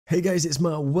Hey guys, it's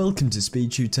Matt, welcome to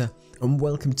SpeedTutor and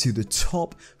welcome to the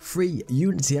top 3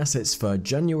 Unity assets for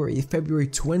January, February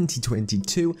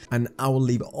 2022, and I will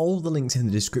leave all the links in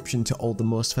the description to all the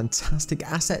most fantastic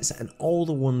assets and all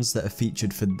the ones that are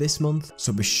featured for this month,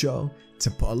 so be sure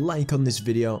to put a like on this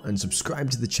video and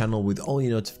subscribe to the channel with all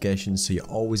your notifications so you're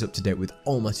always up to date with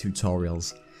all my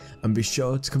tutorials. And be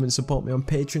sure to come and support me on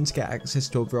Patreon to get access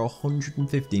to over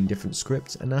 115 different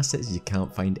scripts and assets you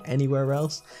can't find anywhere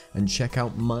else, and check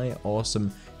out my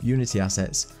awesome Unity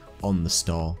assets on the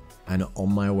store and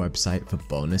on my website for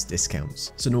bonus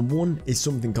discounts. So number 1 is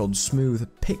something called Smooth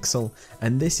Pixel,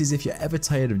 and this is if you're ever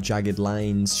tired of jagged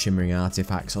lines, shimmering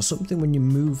artifacts, or something when you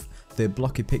move the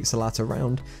blocky pixel art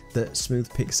around. That Smooth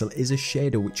Pixel is a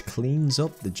shader which cleans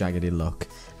up the jaggedy look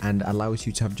and allows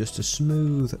you to have just a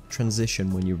smooth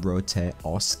transition when you rotate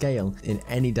or scale in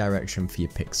any direction for your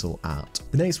pixel art.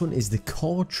 The next one is the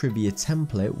Core Trivia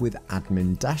template with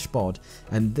Admin Dashboard,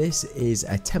 and this is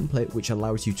a template which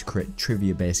allows you to create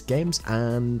trivia based games,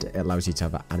 and it allows you to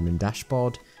have an admin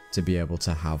dashboard to be able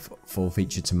to have full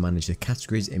feature to manage the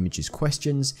categories, images,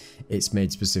 questions. It's made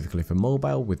specifically for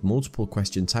mobile with multiple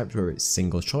question types where it's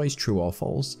single choice, true or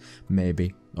false,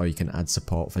 maybe, or you can add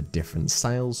support for different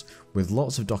styles with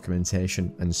lots of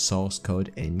documentation and source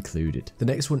code included. The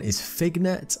next one is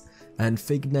Fignet. And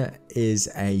Fignet is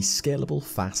a scalable,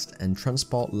 fast and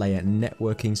transport layer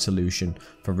networking solution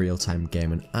for real-time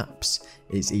game and apps.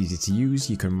 It's easy to use,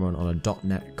 you can run on a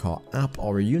 .NET Core app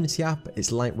or a Unity app.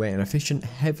 It's lightweight and efficient,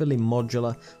 heavily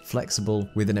modular, flexible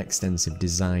with an extensive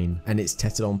design, and it's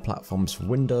tested on platforms for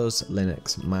Windows,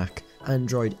 Linux, Mac,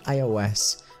 Android,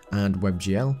 iOS and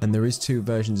WebGL. And there is 2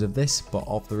 versions of this, but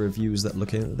of the reviews that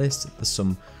looking at this, there's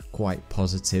some quite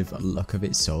positive look of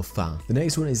it so far. The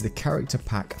next one is the Character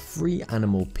Pack Free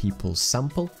Animal People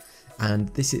Sample, and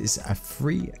this is a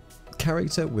free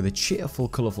character with a cheerful,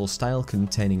 colourful style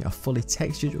containing a fully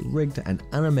textured, rigged and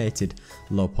animated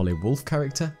low poly wolf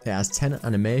character. It has 10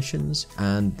 animations,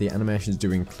 and the animations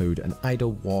do include an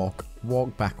idle walk,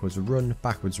 backwards run,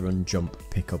 jump,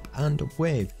 pick up and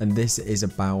wave. And this is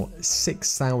about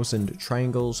 6,000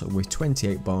 triangles with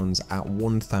 28 bones at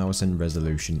 1000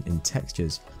 resolution in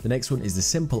textures. The next one is the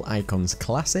Simple Icons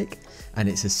Classic, and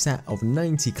it's a set of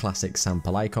 90 classic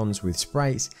sample icons with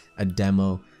sprites, a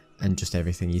demo, and just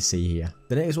everything you see here.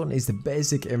 The next one is the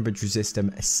basic inventory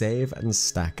system save and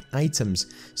stack items.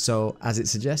 So as it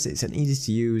suggests, it's an easy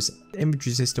to use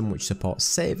inventory system which supports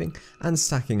saving and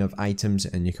stacking of items,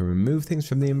 and you can remove things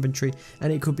from the inventory,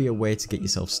 and it could be a way to get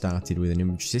yourself started with an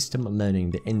inventory system, learning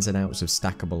the ins and outs of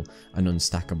stackable and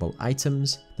unstackable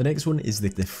items. The next one is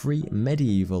the free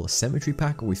medieval symmetry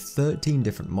pack with 13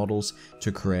 different models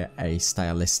to create a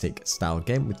stylistic style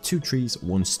game with 2 trees,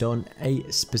 1 stone,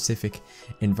 8 specific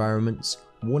environments,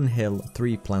 1 hill,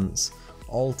 3 plants,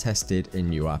 all tested in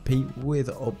URP with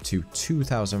up to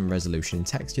 2000 resolution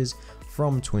textures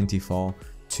from 24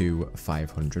 to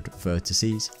 500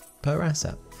 vertices per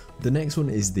asset. The next one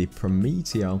is the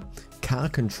PROMETEO car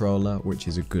controller, which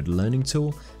is a good learning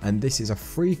tool, and this is a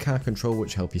free car control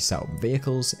which helps you set up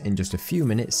vehicles in just a few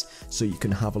minutes, so you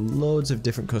can have loads of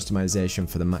different customization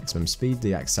for the maximum speed,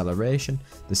 the acceleration,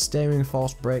 the steering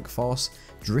force, brake force,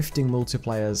 drifting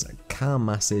multipliers, car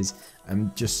masses,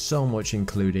 and just so much,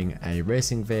 including a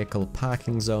racing vehicle,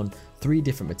 parking zone, 3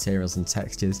 different materials and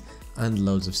textures, and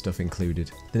loads of stuff included.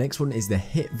 The next one is the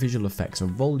Hit Visual Effects of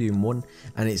Volume 1,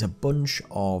 and it's a bunch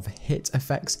of hit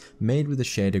effects made with a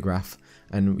shader graph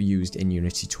and used in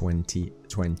Unity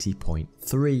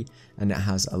 20.3, and it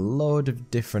has a load of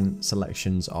different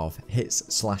selections of hits,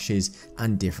 slashes,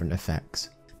 and different effects.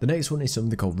 The next one is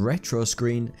something called Retro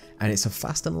Screen, and it's a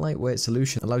fast and lightweight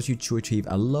solution that allows you to achieve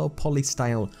a low poly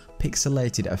style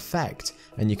pixelated effect,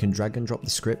 and you can drag and drop the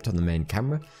script on the main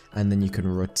camera, and then you can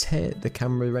rotate the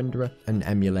camera renderer and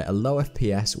emulate a low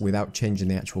FPS without changing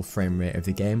the actual frame rate of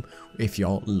the game if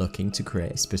you're looking to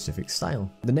create a specific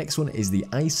style. The next one is the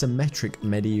Isometric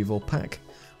Medieval Pack,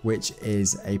 which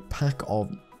is a pack of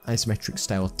isometric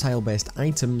style tile based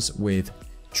items with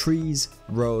trees,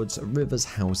 roads, rivers,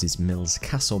 houses, mills,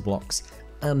 castle blocks,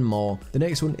 and more. The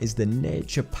next one is the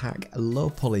Nature Pack Low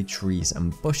Poly Trees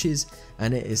and Bushes,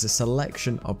 and it is a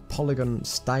selection of polygon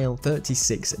style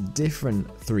 36 different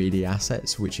 3D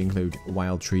assets which include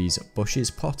wild trees,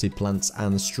 bushes, potted plants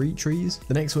and street trees.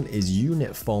 The next one is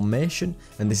Unit Formation,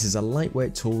 and this is a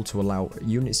lightweight tool to allow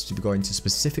units to go into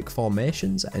specific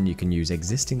formations, and you can use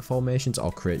existing formations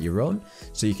or create your own,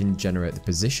 so you can generate the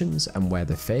positions and where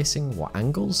they're facing, what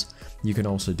angles. You can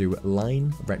also do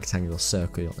line, rectangle,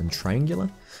 circle and triangular.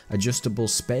 adjustable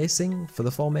spacing for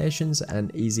the formations,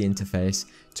 and easy interface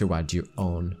to add your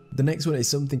own. The next one is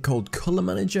something called Color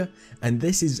Manager, and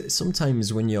this is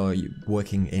sometimes when you're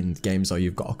working in games or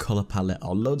you've got a color palette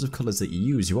or loads of colors that you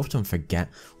use, you often forget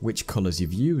which colors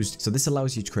you've used. So this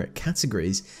allows you to create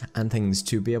categories and things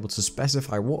to be able to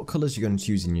specify what colors you're going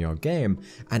to use in your game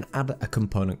and add a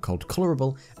component called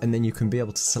colorable, and then you can be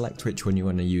able to select which one you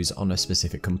want to use on a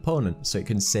specific component, so it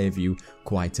can save you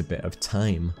quite a bit of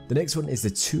time. The next one is the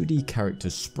 2D character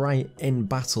sprite in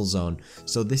Battlezone.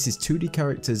 So this is 2D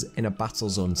characters in a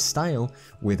Battlezone style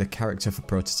with a character for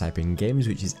prototyping games,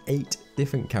 which is 8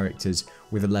 different characters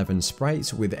with 11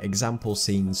 sprites with example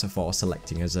scenes for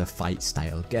selecting as a fight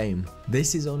style game.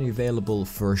 This is only available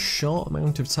for a short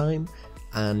amount of time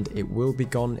and it will be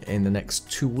gone in the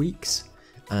next 2 weeks,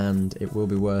 and it will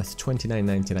be worth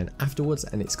 $29.99 afterwards,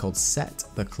 and it's called Set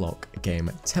the Clock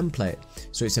Game Template.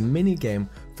 So it's a mini game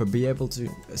for being able to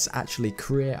actually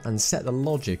create and set the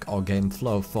logic or game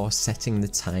flow for setting the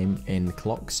time in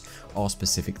clocks or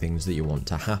specific things that you want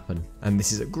to happen. And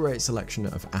this is a great selection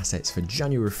of assets for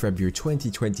January, February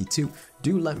 2022.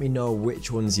 Do let me know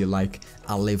which ones you like.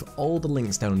 I'll leave all the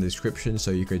links down in the description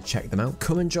so you could check them out.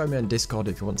 Come and join me on Discord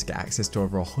if you want to get access to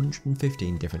over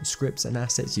 115 different scripts and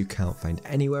assets you can't find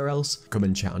anywhere else. Come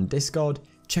and chat on Discord.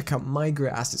 Check out my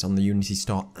great assets on the Unity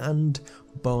store and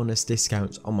bonus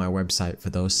discounts on my website for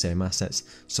those same assets.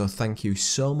 So thank you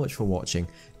so much for watching.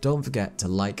 Don't forget to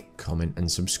like, comment and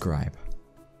subscribe.